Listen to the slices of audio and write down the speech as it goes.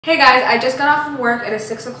Hey guys, I just got off of work. It is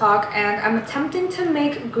 6 o'clock and I'm attempting to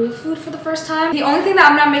make Greek food for the first time. The only thing that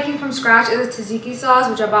I'm not making from scratch is a tzatziki sauce,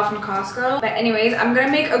 which I bought from Costco. But anyways, I'm gonna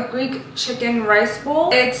make a Greek chicken rice bowl.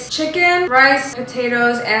 It's chicken, rice,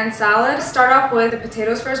 potatoes, and salad. Start off with the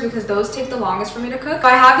potatoes first because those take the longest for me to cook. So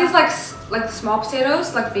I have these like small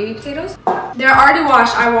potatoes, like baby potatoes. They're already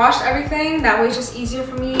washed. I washed everything. That way it's just easier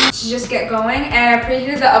for me to just get going. And I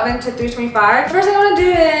preheated the oven to 325. First thing I'm gonna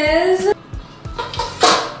do is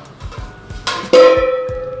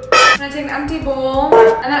I'm gonna take an empty bowl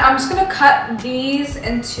and then I'm just gonna cut these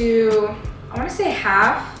into, I want to say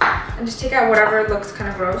half, and just take out whatever looks kind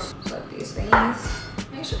of gross. So like these thingies.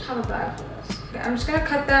 I should have a bag for this. Okay, I'm just gonna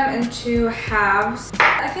cut them into halves.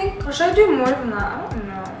 I think, or should I do more than that? I don't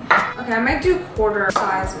know. Okay, I might do quarter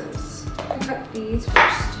sizes. I'm gonna cut these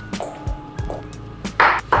first.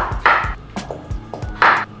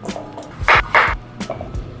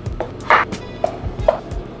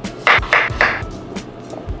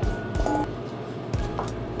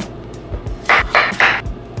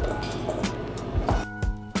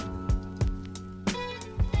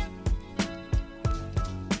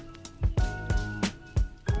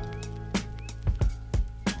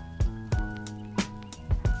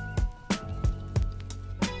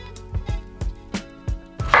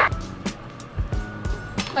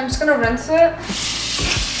 I'm just gonna rinse it.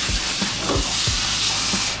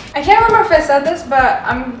 I can't remember if I said this, but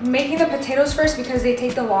I'm making the potatoes first because they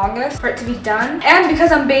take the longest for it to be done. And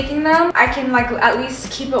because I'm baking them, I can like at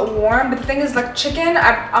least keep it warm. But the thing is, like chicken,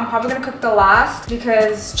 I'm probably gonna cook the last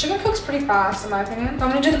because chicken cooks pretty fast in my opinion. So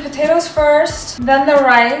I'm gonna do the potatoes first, then the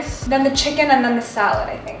rice, then the chicken, and then the salad,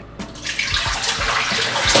 I think.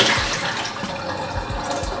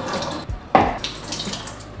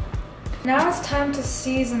 Now it's time to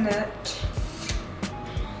season it.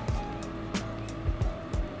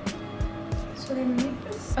 So they make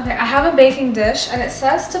this. Okay, I have a baking dish and it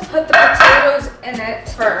says to put the potatoes in it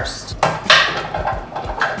first.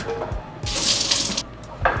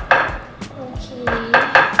 Okay.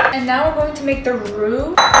 And now we're going to make the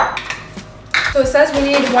roux. So it says we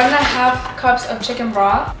need 1.5 cups of chicken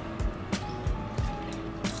broth.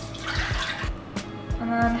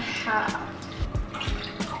 And then half.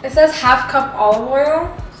 It says half cup olive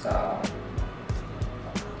oil, so.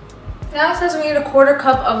 Now it says we need 1/4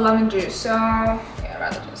 cup of lemon juice, so yeah, I'd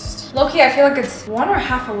rather just. Low-key, I feel like it's 1 or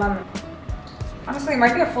half a lemon. Honestly, it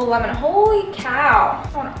might be a full lemon. Holy cow,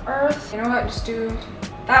 what on earth? You know what, just do,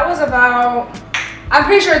 that was about, I'm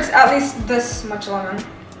pretty sure it's at least this much lemon.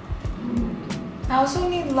 I also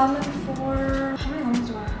need lemon for, how many lemons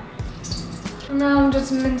do I have? And now I'm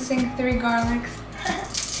just mincing 3 garlics.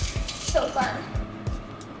 So fun.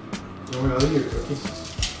 Oh, I'll eat your cookie.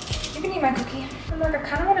 You can eat my cookie. And like, I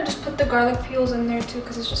kind of want to just put the garlic peels in there too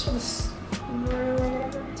because it's just for this roux or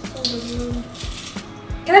whatever. It's for the roux.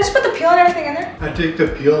 Can I just put the peel and everything in there? I take the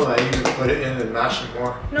peel and I even put it in and mash it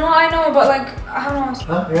more. No, I know, but like, I don't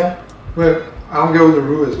know. Huh? Yeah? Wait, I don't get what the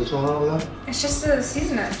roux is. What's going on with that? It's just to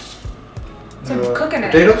season it. To cook in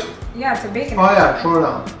it. Potatoes? Yeah, to bake in it. Oh yeah, throw it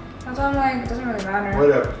down. That's why I'm like, it doesn't really matter.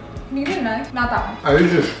 Whatever. Can you get a knife? Not that one. I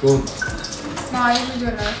use a spoon. No, I usually do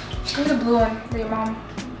a knife. Give me the blue one for your mom.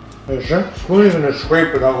 Are you sure? Spoon is gonna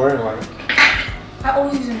scrape without worrying about it. I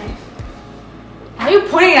always use a knife. Why are you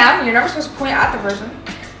pointing at me? You're never supposed to point at the person.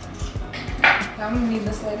 Yeah, I'm gonna need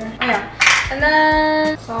this later. Oh yeah. And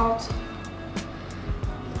then salt.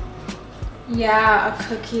 Yeah, a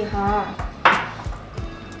cookie, huh?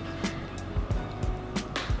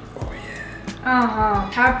 Oh yeah. Uh-huh.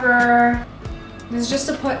 Pepper. This is just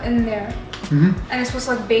to put in there. Mm-hmm. And it's supposed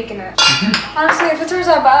to like bake in it. Mm-hmm. Honestly, if it turns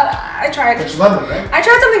out bad, I tried. It's lemon, right? I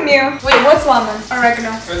tried something new. Wait, what's lemon?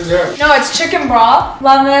 Oregano. And there. No, it's chicken broth,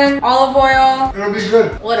 lemon, olive oil. It'll be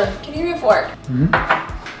good. Whatever. Can you give me a fork? Mm-hmm.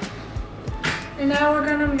 And now we're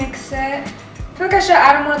gonna mix it. I feel like I should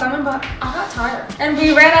add more lemon, but I got tired. And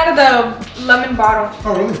we ran out of the lemon bottle.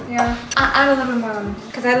 Oh, really? Yeah. I add a little bit more lemon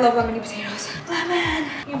because I love lemony potatoes. Lemon.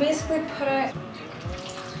 You basically put it.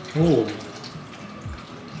 Ooh.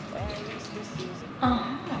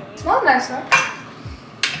 Smells nice, though.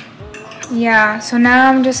 Yeah, so now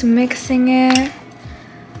I'm just mixing it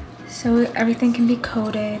so everything can be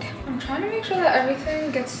coated. I'm trying to make sure that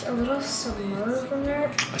everything gets a little submerged in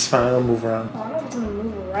there. That's fine, it'll move around. Oh, I don't want to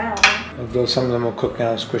move around. Although some of them will cook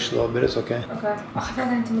down and squish a little bit, it's okay. Okay. Oh, I feel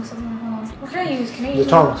like I need to mix something. Hold on. What can I use? Can I The use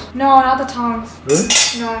tongs. No, not the tongs. Really?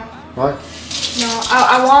 No. Why? No,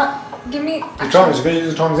 I want, give me. The tongs, you're gonna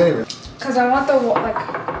use the tongs anyway. Because I want the, like,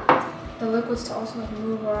 the liquids to also like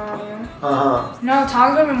move around, you know? Uh-huh. No,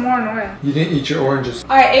 tongs would be more annoying. You didn't eat your oranges.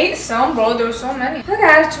 I ate some, bro. There were so many. I feel like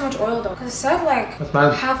I added too much oil though. Cause it said like That's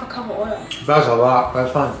fine. half a cup of oil. That's a lot.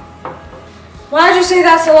 That's fine. Why did you say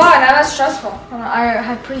that's a lot? Now that's stressful. I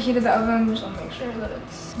had preheated the oven, so I'll make sure that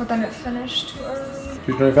it's... But then it finished too early.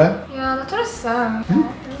 225? Yeah, that's what it said.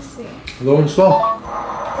 Let me see. Low and slow.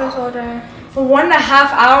 Where's all day? For 1.5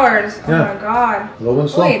 hours. Oh Yeah. my god. Low and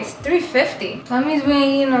slow. Wait, it's 3:50. That means we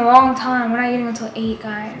ain't eating a long time. We're not eating until 8,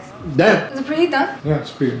 guys. Damn. Is the preheat done? Yeah,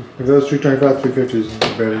 it's pretty. If it was 325, 350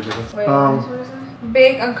 is barely different. Wait, what is it?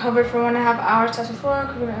 Bake uncovered for 1.5 hours. Test before.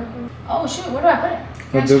 Oh shoot, where do I put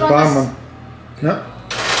it? At the bottom one. No.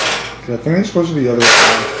 I think it's supposed to be the other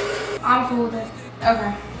way. I'm cool with it.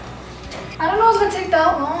 Okay. I don't know if it's gonna take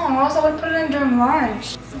that long, or else I would put it in during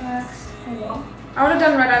lunch. Yes. Okay. I would have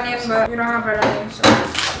done red onion, but we don't have red onion, so.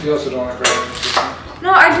 You also don't like red onion?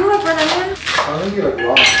 No, I do like red onion. I think you like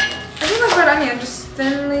raw. I do like red onion, just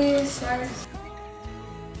thinly sliced.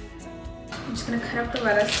 I'm just gonna cut up the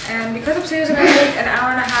lettuce, and because upstairs is gonna take 1.5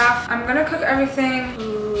 hours, I'm gonna cook everything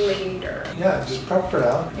later. Yeah, just prep for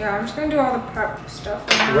now. Yeah, I'm just gonna do all the prep stuff.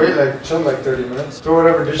 Wait, like, chill like 30 minutes. Throw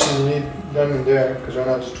whatever dishes you need done in there, because right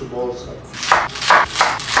now just 2 bowls. So.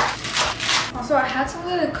 Also, I had some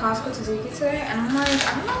of the Costco tzatziki today, and I'm like,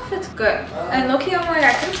 I don't know if it's good. And low-key, I'm like,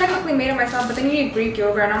 I could have technically made it myself, but then you need Greek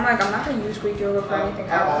yogurt, and I'm like, I'm not gonna use Greek yogurt for anything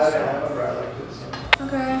else. So.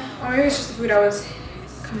 Okay, or maybe it's just the food I was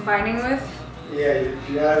combining with. Yeah,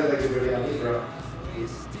 you added like a biryani, bro.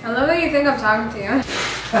 I love that you think I'm talking to you.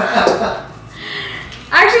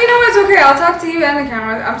 Actually, you know what? It's okay. I'll talk to you and the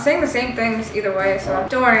camera. I'm saying the same things either way, so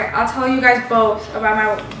don't worry. I'll tell you guys both about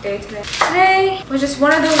my day today. Today was just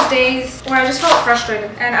one of those days where I just felt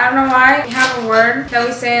frustrated. And I don't know why. We have a word that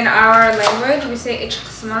we say in our language. We say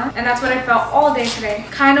ichksma. And that's what I felt all day today.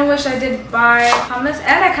 Kind of wish I did buy hummus.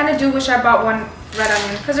 And I kind of do wish I bought one red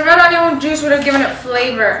onion. Because the red onion juice would have given it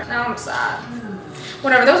flavor. Now I'm sad.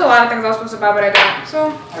 Whatever, there was a lot of things I was supposed to buy, but I didn't.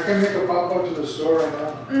 So I can make a pop-up to the store right now.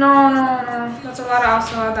 No. That's a lot of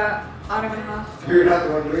alcohol that I don't even have. You're not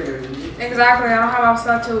the one doing it. Exactly, I don't have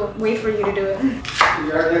alcohol to wait for you to do it.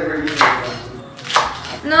 You are never eating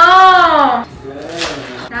it. No!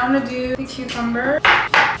 Yeah. Now I'm gonna do the cucumber.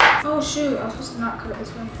 Oh shoot, I was supposed to not cut it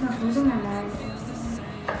this way. No, I'm losing my mind.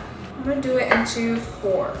 I'm gonna do it into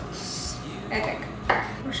 4s, I think.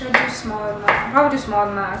 Or should I do smaller than that? I'll probably do smaller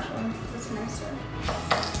than that actually. That's nicer.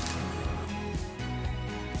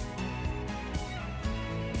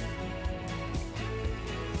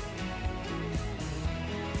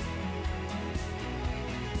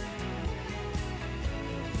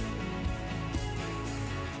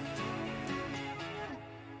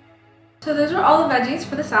 So those are all the veggies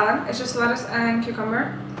for the salad. It's just lettuce and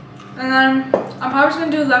cucumber. And then I'm probably just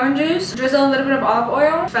gonna do lemon juice, drizzle a little bit of olive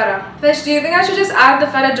oil, feta. Fish, do you think I should just add the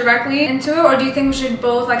feta directly into it, or do you think we should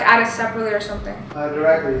both like add it separately or something?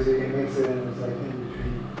 Directly, so you can mix it in. It's like in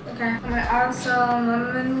between. Okay, I'm gonna add some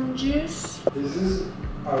lemon juice. This is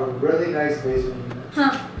a really nice basement unit.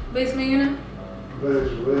 Huh, basement unit. But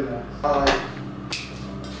it's really nice. I like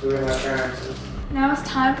doing my parents. Now it's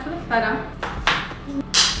time for the feta.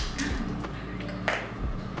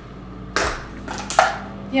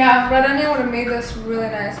 Yeah, red onion would have made this really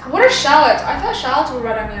nice. What are shallots? I thought shallots were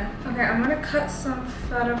red onion. Okay, I'm gonna cut some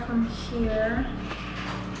feta from here.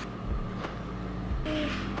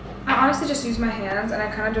 I honestly just use my hands and I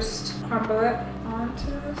kind of just crumble it onto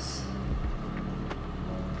this.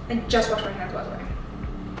 I just washed my hands, by the way.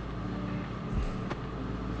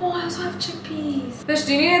 Oh, I also have chickpeas. Fish,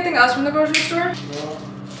 do you need anything else from the grocery store? No.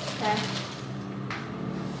 Okay.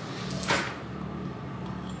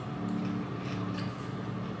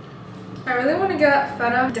 I really want to get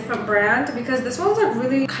feta, a different brand, because this one's like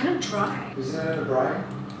really kind of dry. Isn't it a brine?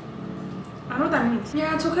 I don't know what that means.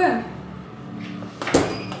 Yeah, it's okay.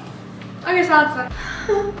 Okay, salad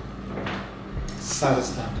stand. Salad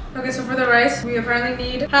stand. Okay, so for the rice, we apparently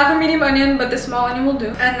need half a medium onion, but the small onion will do.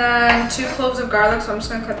 And then 2 cloves of garlic, so I'm just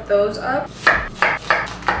gonna cut those up.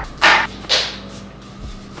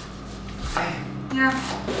 Yeah.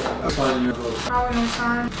 That's fine, you're close. Probably no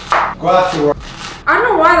time. Go after work. I don't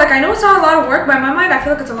know why, like I know it's not a lot of work, but in my mind I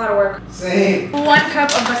feel like it's a lot of work. Same. 1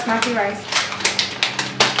 cup of basmati rice.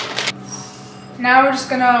 Now we're just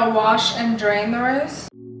gonna wash and drain the rice.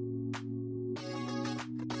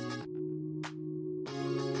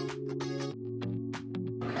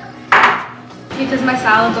 Because my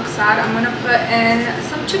salad looks sad, I'm gonna put in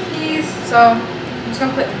some chickpeas. So I'm just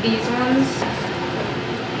gonna put these ones.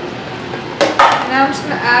 Now I'm just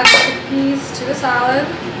gonna add the chickpeas to the salad.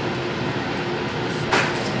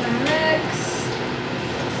 Mix.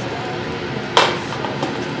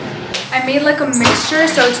 I I made like a mixture.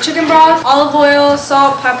 So it's chicken broth, olive oil,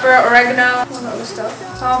 salt, pepper, oregano. What other stuff?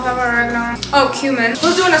 Salt, pepper, oregano. Oh, cumin. I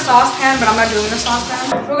was doing a saucepan, but I'm not doing a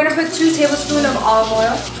saucepan. We're gonna put 2 tablespoons of olive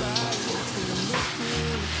oil.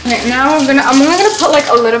 Okay, now I'm only gonna put like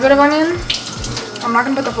a little bit of onion. I'm not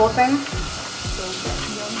gonna put the whole thing.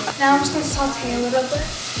 Now I'm just gonna saute a little bit.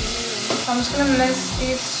 So I'm just gonna mince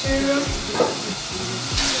these 2.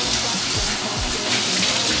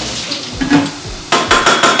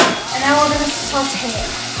 Now we're gonna saute it.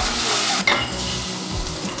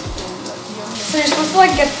 So you're supposed to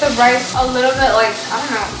like get the rice a little bit like, I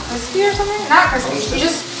don't know, crispy or something? Not crispy, you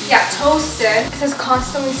just, yeah, toast it. It says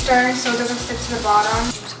constantly stirring so it doesn't stick to the bottom.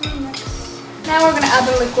 Just gonna mix. Now we're gonna add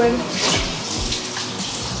the liquid.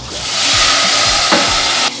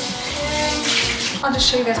 I'll just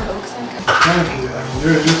show you guys what it looks like. Thank you. I mean,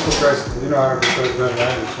 you're a useful person. You know how to cook better than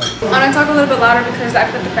I do. I'm gonna talk a little bit louder because I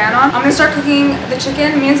put the fan on. I'm gonna start cooking the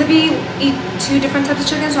chicken. Me and Zabi eat 2 different types of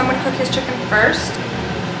chicken, so I'm gonna cook his chicken first.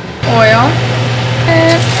 Oil.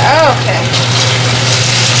 And, okay.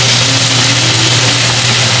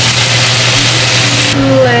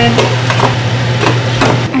 Lid.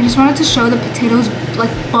 I just wanted to show the potatoes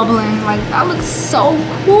like bubbling. Like that looks so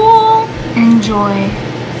cool. Enjoy.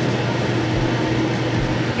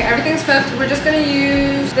 Okay, everything's cooked. We're just gonna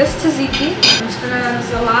use this tzatziki. This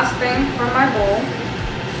is the last thing for my bowl.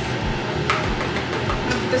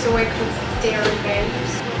 Put this away because it's dairy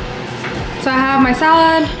babes. So I have my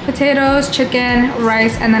salad, potatoes, chicken,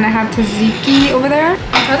 rice, and then I have tzatziki over there.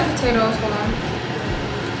 I'll try the potatoes, hold on.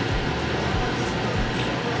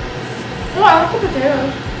 Oh, I like the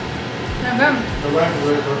potatoes. They're good. The rice is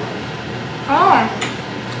really good. Oh,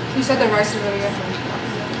 you said the rice is really good.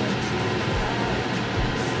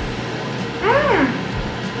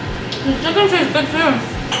 The chicken tastes good too.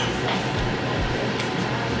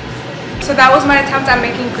 So that was my attempt at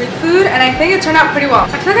making Greek food, and I think it turned out pretty well.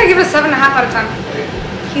 I feel like I give it a 7.5 out of 10.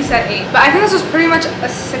 He said 8. But I think this was pretty much a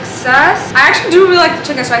success. I actually do really like the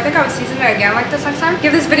chicken, so I think I would season it again like this next time.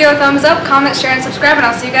 Give this video a thumbs up, comment, share, and subscribe, and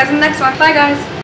I'll see you guys in the next one. Bye guys.